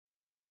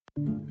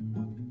Hello,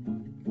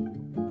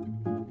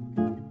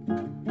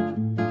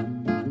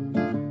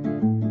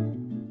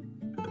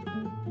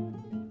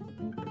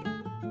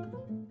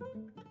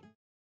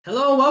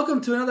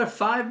 welcome to another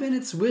 5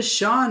 Minutes with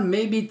Sean,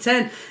 maybe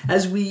 10.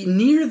 As we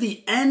near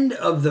the end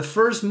of the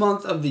first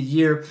month of the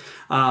year,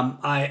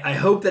 I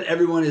hope that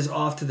everyone is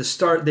off to the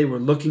start they were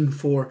looking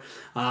for.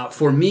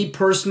 For me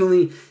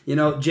personally,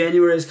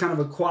 January is kind of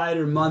a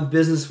quieter month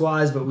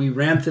business-wise, but we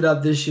ramped it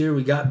up this year.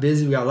 We got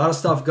busy. We got a lot of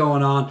stuff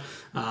going on.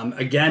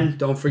 Again,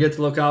 don't forget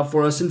to look out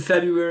for us in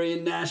February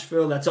in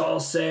Nashville. That's all I'll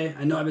say.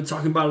 I know I've been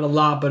talking about it a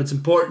lot, but it's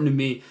important to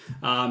me.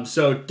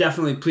 So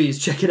definitely, please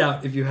check it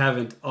out if you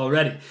haven't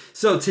already.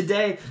 So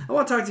today, I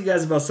want to talk to you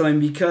guys about something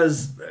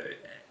because,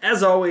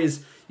 as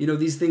always,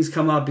 these things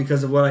come up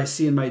because of what I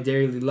see in my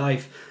daily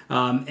life.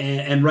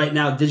 And right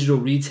now, digital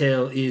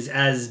retail is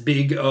as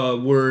big a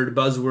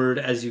buzzword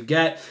as you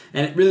get.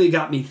 And it really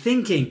got me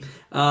thinking,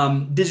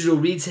 digital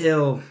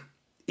retail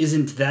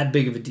isn't that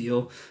big of a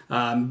deal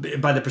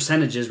by the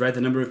percentages, right?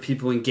 The number of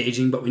people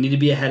engaging, but we need to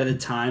be ahead of the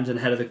times and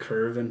ahead of the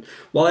curve. And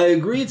while I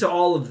agree to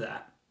all of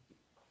that,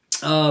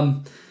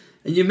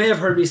 and you may have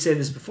heard me say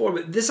this before,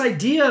 but this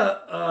idea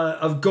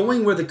of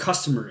going where the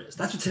customer is,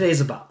 that's what today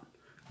is about.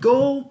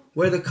 Go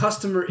where the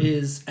customer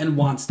is and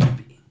wants to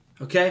be,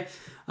 okay?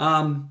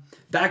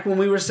 Back when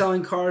we were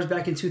selling cars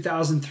back in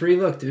 2003,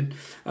 look, dude,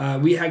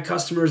 we had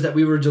customers that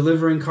we were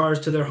delivering cars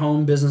to their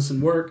home, business,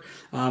 and work.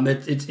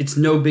 It's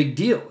no big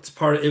deal.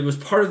 It was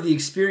part of the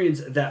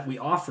experience that we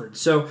offered.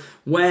 So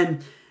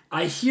when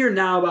I hear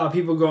now about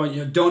people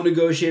going, don't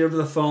negotiate over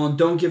the phone,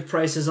 don't give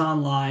prices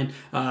online,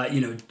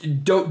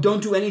 don't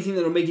do anything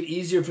that'll make it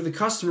easier for the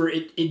customer,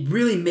 it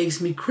really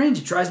makes me cringe.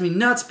 It drives me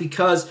nuts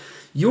because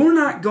you're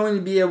not going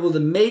to be able to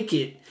make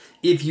it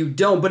if you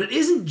don't. But it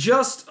isn't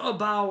just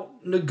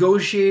about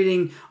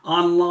negotiating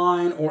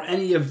online or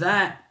any of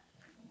that.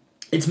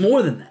 It's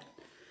more than that.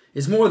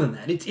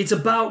 It's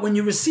about when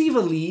you receive a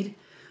lead,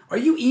 are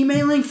you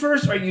emailing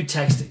first or are you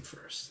texting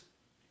first?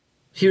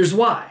 Here's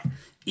why.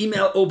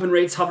 Email open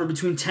rates hover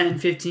between 10 and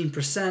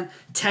 15%.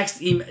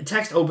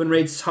 Text open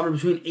rates hover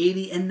between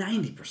 80 and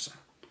 90%.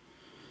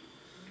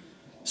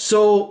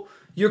 So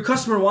your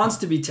customer wants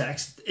to be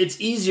text.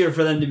 It's easier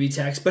for them to be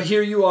text, but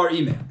here you are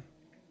emailing.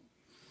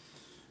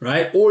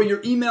 Right? Or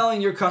you're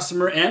emailing your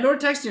customer and or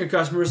texting your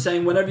customer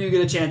saying, whenever you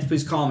get a chance,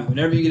 please call me.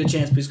 Whenever you get a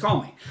chance, please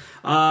call me.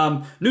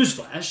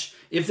 Newsflash,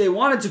 if they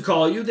wanted to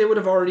call you, they would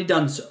have already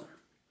done so.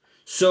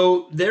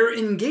 So they're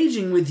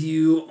engaging with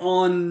you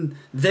on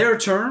their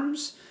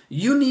terms.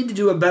 You need to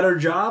do a better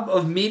job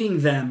of meeting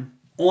them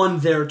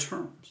on their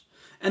terms.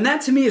 And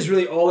that to me is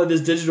really all that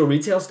this digital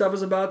retail stuff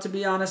is about, to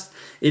be honest.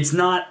 It's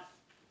not...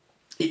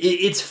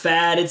 It's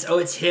fad.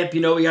 It's hip.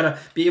 We got to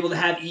be able to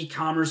have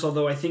e-commerce.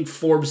 Although I think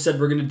Forbes said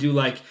we're going to do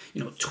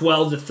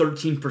 12 to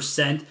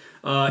 13%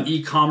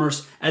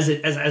 e-commerce as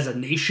a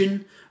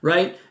nation,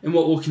 right? And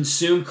what we'll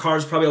consume,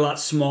 cars probably a lot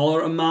smaller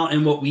amount.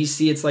 And what we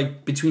see, it's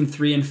like between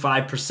 3 and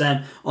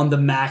 5% on the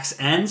max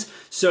ends.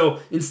 So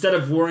instead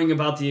of worrying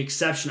about the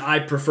exception, I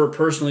prefer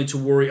personally to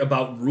worry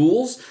about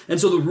rules.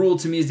 And so the rule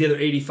to me is the other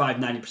 85,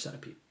 90%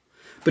 of people.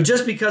 But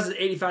just because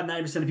 85,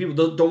 90% of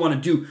people don't want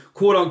to do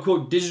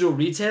quote-unquote digital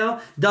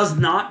retail does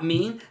not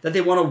mean that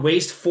they want to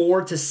waste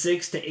 4 to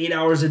 6 to 8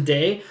 hours a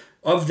day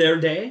of their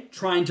day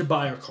trying to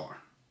buy a car.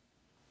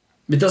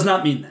 It does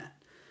not mean that.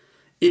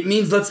 It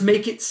means let's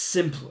make it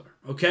simpler,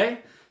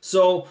 okay?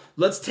 So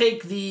let's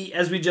take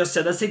as we just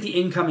said, let's take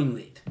the incoming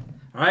lead,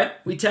 all right?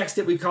 We text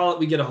it, we call it,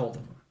 we get a hold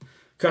of them.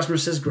 Customer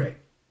says, great,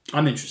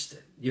 I'm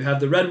interested. You have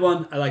the red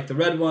one, I like the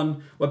red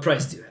one. What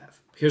price do you have?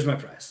 Here's my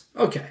price.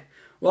 Okay,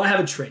 well, I have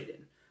a trade-in.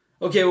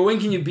 Okay, well, when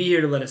can you be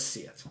here to let us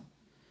see it?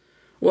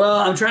 Well,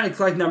 I'm trying to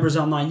collect numbers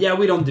online. Yeah,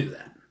 we don't do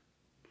that.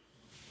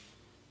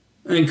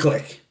 And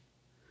click.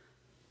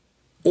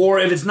 Or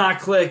if it's not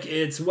click,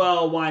 it's,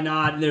 well, why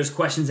not? And there's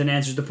questions and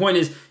answers. The point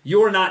is,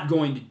 you're not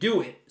going to do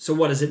it, so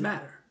what does it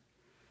matter?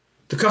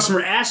 The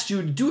customer asked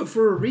you to do it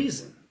for a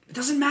reason. It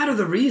doesn't matter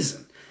the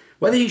reason.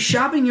 Whether he's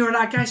shopping you or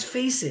not, guys,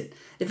 face it.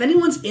 If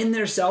anyone's in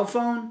their cell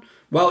phone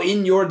while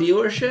in your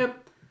dealership,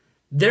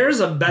 there's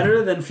a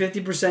better than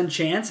 50%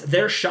 chance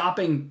they're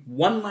shopping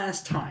one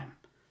last time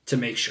to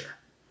make sure.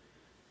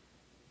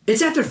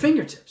 It's at their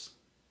fingertips.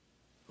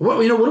 What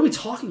are we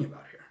talking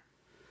about here?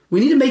 We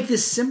need to make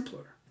this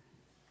simpler.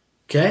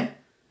 Okay?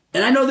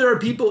 And I know there are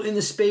people in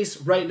this space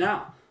right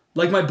now,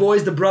 like my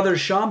boys, the brothers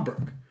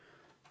Schomburg.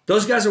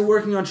 Those guys are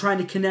working on trying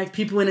to connect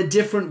people in a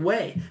different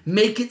way.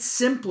 Make it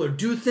simpler.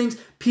 Do things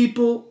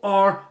people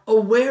are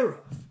aware of.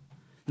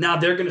 Now,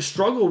 they're going to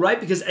struggle, right?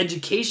 Because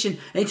education,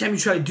 anytime you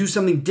try to do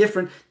something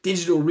different,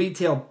 digital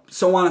retail,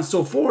 so on and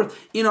so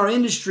forth, in our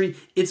industry,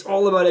 it's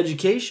all about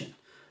education.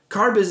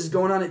 Car business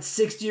going on its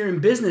 6th year in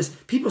business.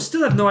 People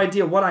still have no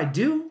idea what I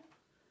do.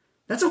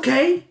 That's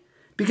okay.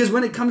 Because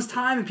when it comes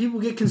time and people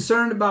get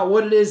concerned about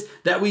what it is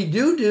that we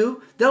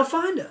do, they'll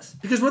find us.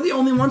 Because we're the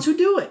only ones who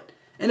do it.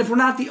 And if we're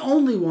not the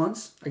only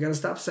ones, I got to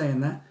stop saying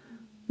that,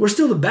 we're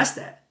still the best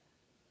at it.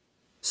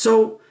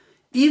 So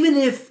even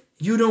if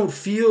you don't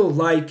feel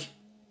like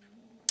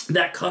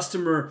that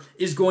customer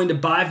is going to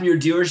buy from your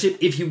dealership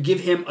if you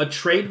give him a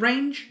trade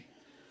range.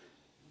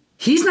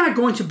 He's not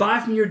going to buy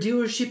from your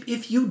dealership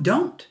if you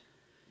don't.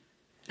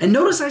 And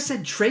notice I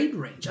said trade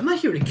range. I'm not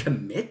here to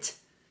commit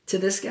to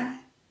this guy.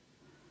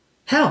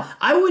 Hell,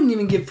 I wouldn't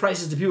even give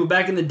prices to people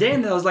back in the day,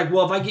 and I was like,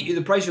 well, if I get you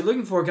the price you're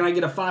looking for, can I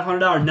get a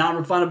 $500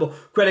 non-refundable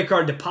credit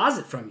card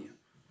deposit from you?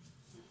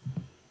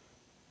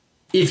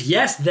 If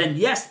yes, then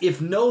yes.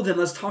 If no, then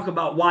let's talk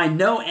about why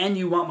no and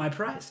you want my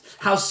price.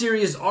 How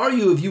serious are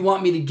you if you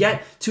want me to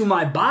get to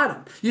my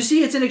bottom? You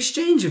see, it's an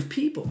exchange of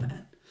people,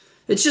 man.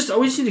 It's just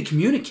always need to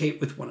communicate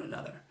with one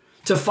another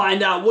to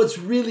find out what's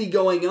really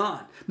going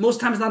on. Most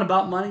times it's not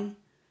about money,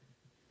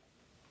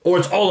 or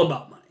it's all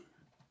about money.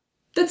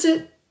 That's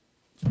it.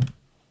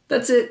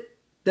 That's it.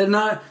 There's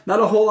not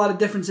a whole lot of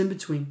difference in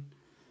between.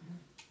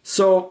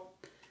 So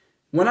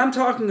when I'm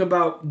talking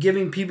about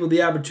giving people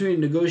the opportunity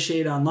to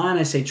negotiate online,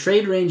 I say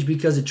trade range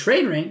because at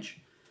trade range,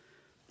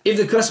 if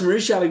the customer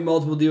is shopping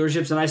multiple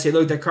dealerships and I say,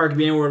 look, that car could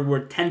be anywhere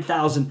worth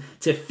 $10,000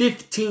 to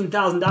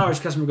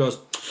 $15,000, customer goes,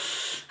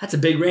 that's a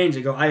big range.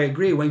 I go, I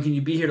agree. When can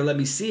you be here to let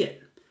me see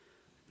it?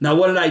 Now,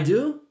 what did I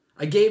do?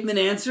 I gave him an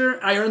answer.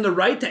 I earned the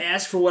right to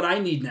ask for what I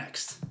need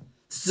next.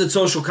 This is a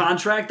social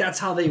contract. That's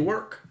how they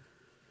work.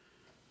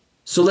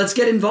 So let's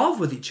get involved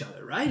with each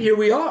other, right? Here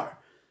we are.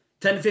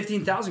 10 to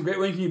 15,000. Great.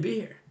 When can you be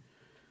here?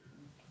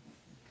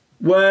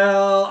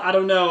 Well, I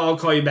don't know. I'll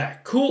call you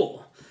back.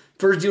 Cool.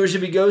 First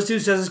dealership he goes to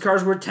says his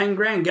car's worth 10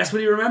 grand. Guess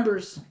what he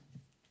remembers?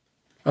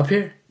 Up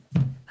here.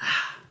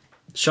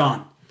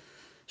 Sean.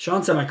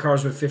 Sean said my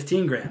car's worth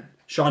 15 grand.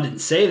 Sean didn't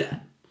say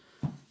that.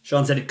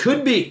 Sean said it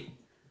could be.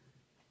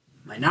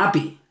 Might not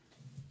be.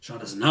 Sean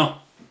doesn't know.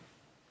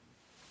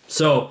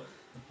 So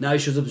now he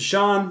shows up to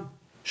Sean.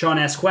 Sean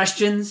asks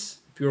questions.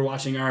 If you were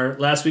watching our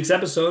last week's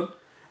episode,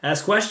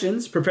 ask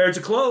questions, prepare to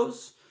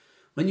close.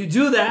 When you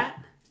do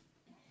that,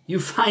 you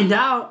find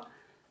out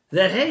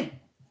that, hey,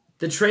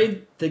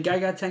 the guy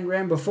got 10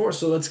 grand before,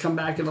 so let's come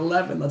back at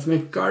 11. Let's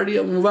make a car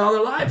deal and move on with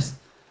our lives.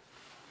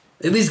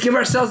 At least give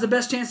ourselves the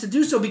best chance to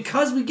do so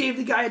because we gave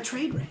the guy a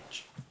trade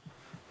range.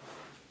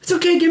 It's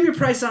okay, give him your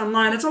price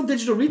online. That's all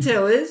digital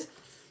retail is.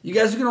 You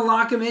guys are going to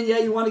lock him in. Yeah,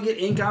 you want to get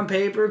ink on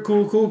paper.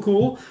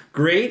 Cool.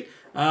 Great.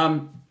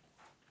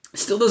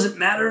 Still doesn't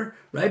matter,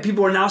 right?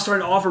 People are now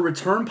starting to offer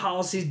return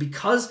policies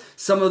because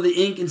some of the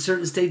ink in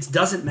certain states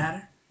doesn't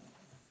matter.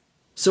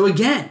 So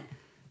again,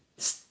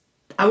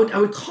 I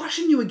would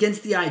caution you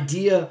against the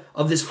idea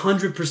of this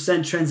 100%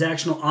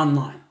 transactional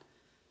online.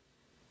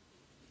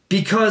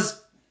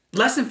 Because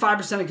less than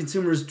 5% of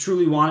consumers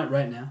truly want it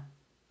right now.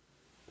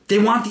 They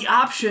want the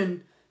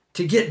option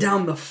to get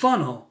down the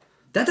funnel.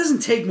 That doesn't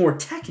take more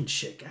tech and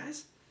shit,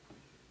 guys.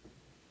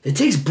 It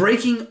takes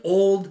breaking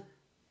old,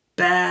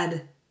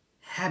 bad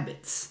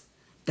habits.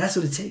 That's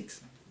what it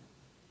takes.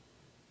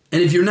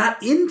 And if you're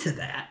not into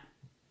that,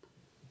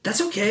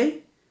 that's okay.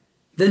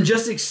 Then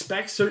just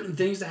expect certain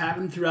things to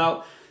happen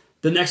throughout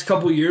the next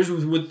couple of years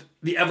with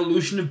the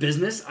evolution of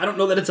business. I don't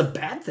know that it's a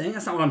bad thing.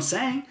 That's not what I'm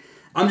saying.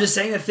 I'm just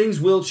saying that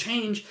things will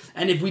change.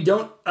 And if we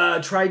don't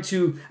try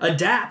to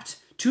adapt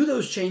to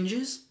those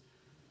changes,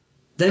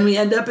 then we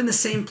end up in the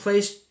same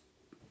place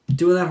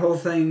doing that whole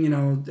thing,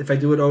 if I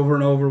do it over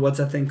and over, what's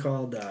that thing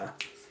called?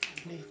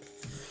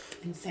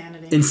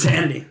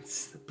 Insanity.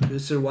 It's the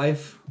producer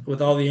wife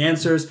with all the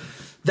answers.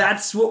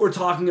 That's what we're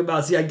talking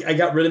about. See, I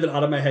got rid of it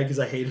out of my head because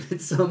I hated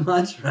it so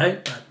much,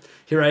 right? But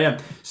here I am.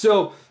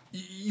 So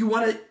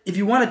if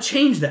you want to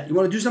change that, you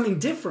want to do something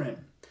different,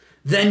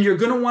 then you're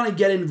going to want to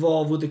get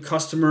involved with the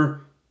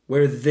customer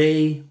where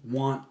they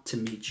want to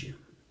meet you.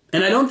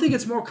 And I don't think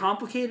it's more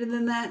complicated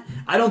than that.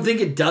 I don't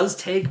think it does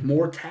take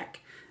more tech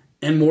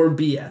and more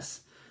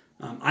BS.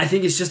 I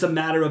think it's just a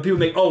matter of people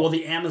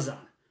the Amazon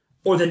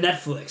or the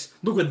Netflix.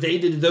 Look what they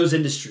did to those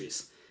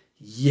industries.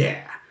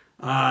 Yeah.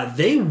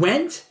 They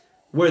went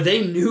where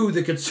they knew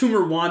the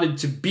consumer wanted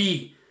to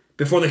be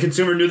before the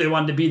consumer knew they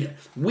wanted to be there.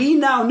 We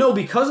now know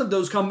because of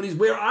those companies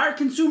where our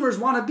consumers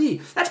want to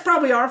be. That's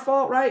probably our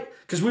fault, right?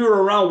 Because we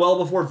were around well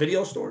before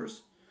video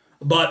stores.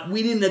 But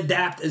we didn't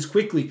adapt as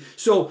quickly.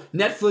 So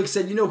Netflix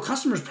said,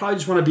 customers probably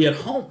just want to be at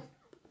home.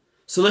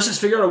 So let's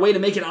just figure out a way to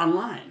make it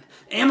online.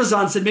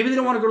 Amazon said maybe they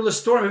don't want to go to the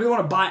store. Maybe they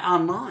want to buy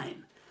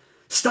online.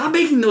 Stop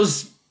making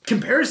those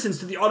comparisons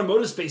to the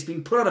automotive space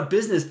being put out of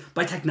business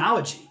by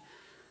technology.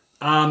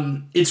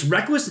 It's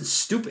reckless and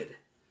stupid.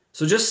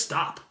 So just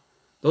stop.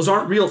 Those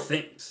aren't real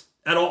things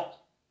at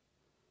all.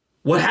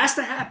 What has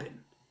to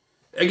happen,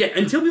 again,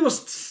 until people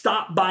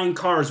stop buying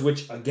cars,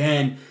 which,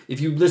 again,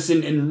 if you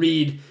listen and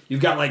read,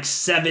 you've got like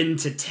 7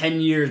 to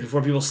 10 years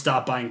before people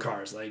stop buying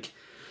cars. I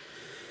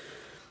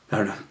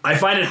don't know. I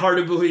find it hard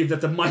to believe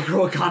that the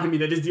microeconomy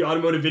that is the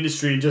automotive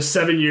industry in just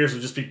 7 years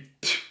will just be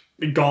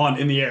gone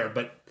in the air.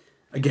 But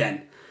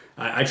again,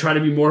 I try to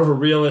be more of a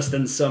realist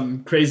than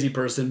some crazy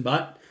person,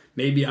 but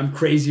maybe I'm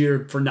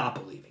crazier for not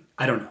believing.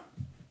 I don't know.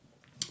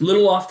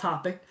 Little off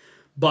topic,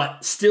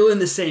 but still in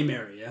the same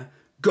area,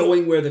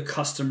 going where the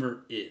customer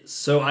is.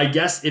 So I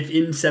guess if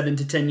in 7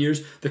 to 10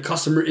 years, the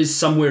customer is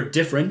somewhere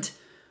different,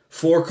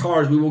 for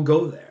cars, we will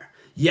go there.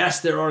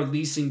 Yes, there are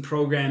leasing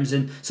programs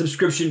and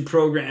subscription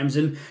programs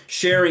and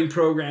sharing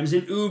programs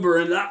and Uber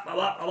and blah, blah,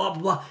 blah, blah,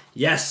 blah.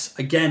 Yes,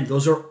 again,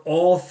 those are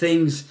all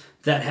things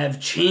that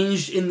have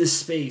changed in the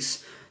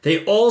space.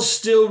 They all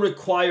still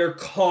require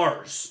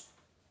cars.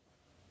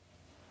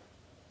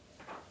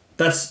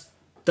 That's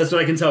what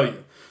I can tell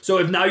you. So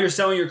if now you're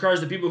selling your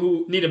cars to people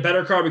who need a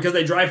better car because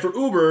they drive for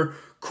Uber,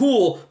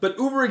 cool, but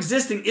Uber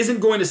existing isn't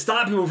going to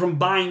stop people from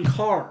buying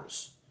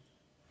cars.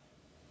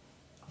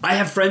 I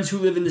have friends who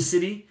live in the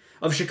city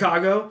of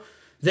Chicago.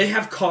 They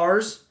have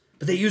cars,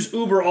 but they use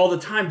Uber all the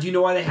time. Do you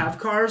know why they have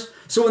cars?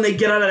 So when they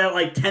get out of that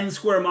like 10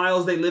 square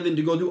miles they live in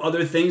to go do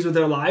other things with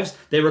their lives,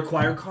 they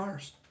require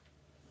cars.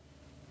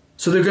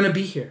 So they're going to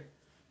be here.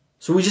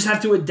 So we just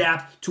have to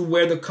adapt to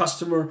where the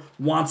customer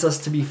wants us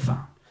to be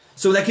found.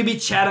 So that could be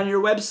chat on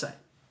your website.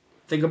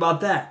 Think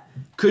about that.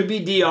 Could be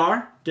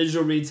DR,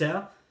 digital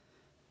retail.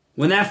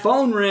 When that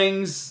phone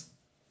rings,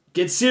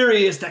 get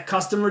serious. That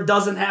customer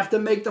doesn't have to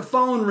make the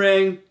phone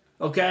ring,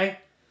 okay?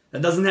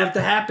 That doesn't have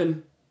to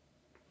happen.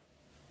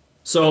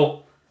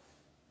 So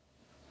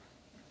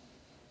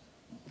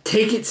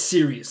take it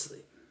seriously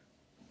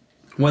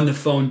when the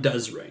phone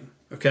does ring,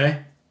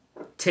 okay?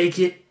 Take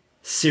it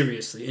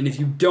seriously. And if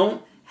you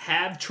don't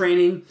have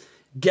training,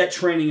 get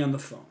training on the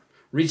phone.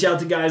 Reach out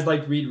to guys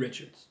like Reed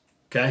Richards,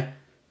 okay?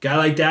 Guy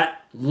like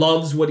that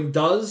loves what he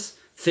does,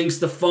 thinks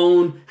the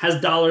phone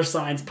has dollar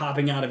signs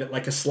popping out of it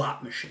like a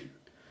slot machine.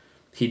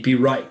 He'd be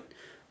right.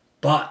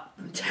 But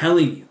I'm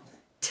telling you,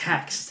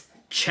 text,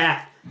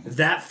 chat,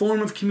 that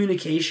form of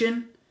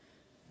communication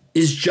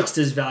is just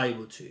as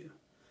valuable to you.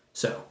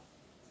 So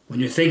when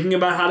you're thinking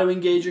about how to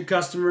engage your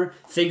customer,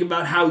 think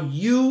about how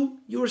you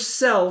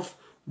yourself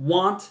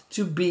want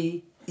to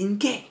be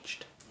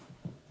engaged.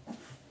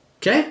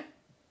 Okay?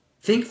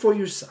 Think for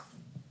yourself.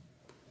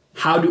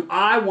 How do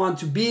I want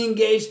to be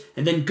engaged?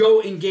 And then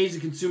go engage the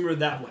consumer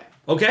that way.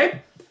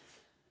 Okay?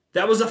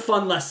 That was a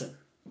fun lesson.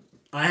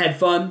 I had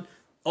fun.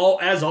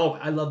 As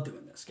always, I love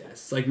doing this, guys.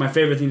 It's like my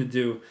favorite thing to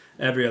do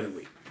every other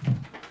week.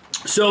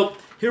 So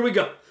here we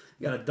go.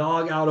 Got a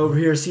dog out over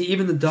here. See,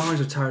 even the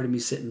dogs are tired of me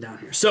sitting down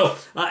here. So,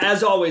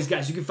 as always,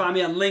 guys, you can find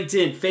me on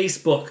LinkedIn,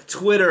 Facebook,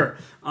 Twitter,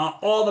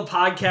 all the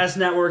podcast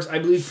networks. I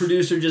believe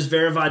producer just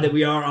verified that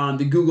we are on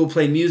the Google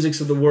Play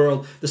Musics of the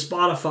world, the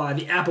Spotify,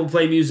 the Apple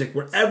Play Music,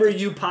 wherever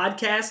you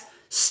podcast,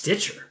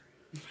 Stitcher.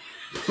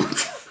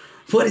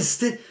 What is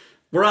Stitcher?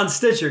 We're on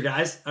Stitcher,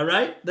 guys, all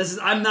right?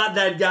 I'm not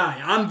that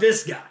guy. I'm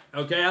this guy,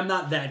 okay? I'm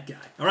not that guy,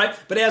 all right?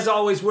 But as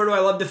always, where do I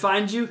love to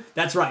find you?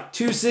 That's right,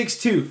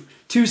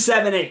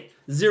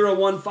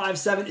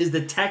 262-278-0157 is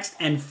the text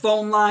and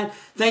phone line.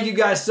 Thank you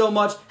guys so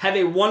much. Have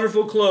a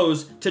wonderful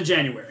close to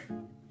January.